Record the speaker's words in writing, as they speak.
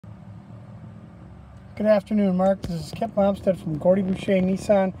Good afternoon, Mark. This is Kip Momstead from Gordy Boucher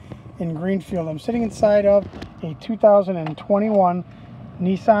Nissan in Greenfield. I'm sitting inside of a 2021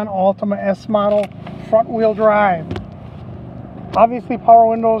 Nissan Altima S model front-wheel drive. Obviously power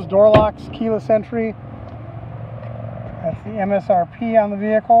windows, door locks, keyless entry. That's the MSRP on the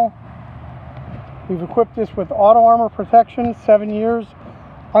vehicle. We've equipped this with auto armor protection, 7 years,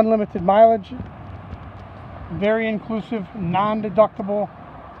 unlimited mileage, very inclusive, non-deductible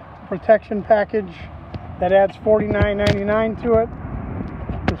protection package that adds $49.99 to it.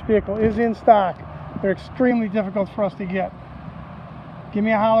 This vehicle is in stock. They're extremely difficult for us to get. Give me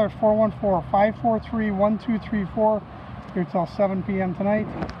a holler at 414-543-1234. Here till 7 p.m. tonight,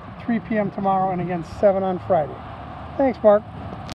 3 p.m. tomorrow, and again 7 on Friday. Thanks, Mark.